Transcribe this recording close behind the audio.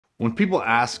When people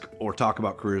ask or talk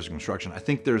about careers in construction, I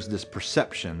think there's this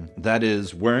perception that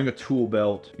is wearing a tool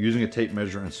belt, using a tape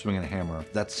measure, and swinging a hammer.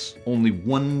 That's only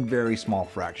one very small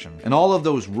fraction. And all of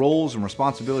those roles and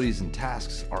responsibilities and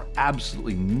tasks are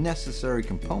absolutely necessary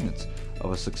components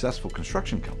of a successful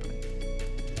construction company.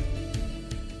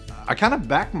 I kind of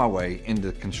backed my way into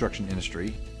the construction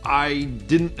industry. I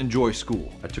didn't enjoy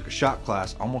school. I took a shop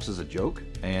class almost as a joke,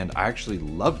 and I actually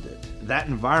loved it. That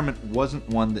environment wasn't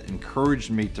one that encouraged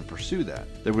me to pursue that.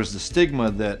 There was the stigma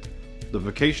that the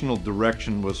vocational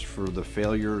direction was for the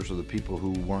failures or the people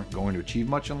who weren't going to achieve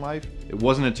much in life. It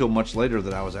wasn't until much later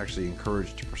that I was actually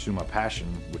encouraged to pursue my passion,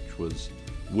 which was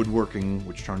woodworking,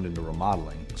 which turned into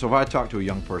remodeling. So if I talk to a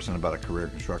young person about a career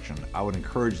in construction, I would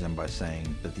encourage them by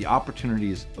saying that the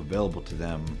opportunities available to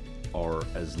them are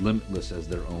as limitless as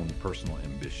their own personal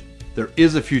ambition. There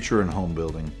is a future in home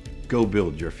building. Go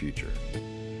build your future.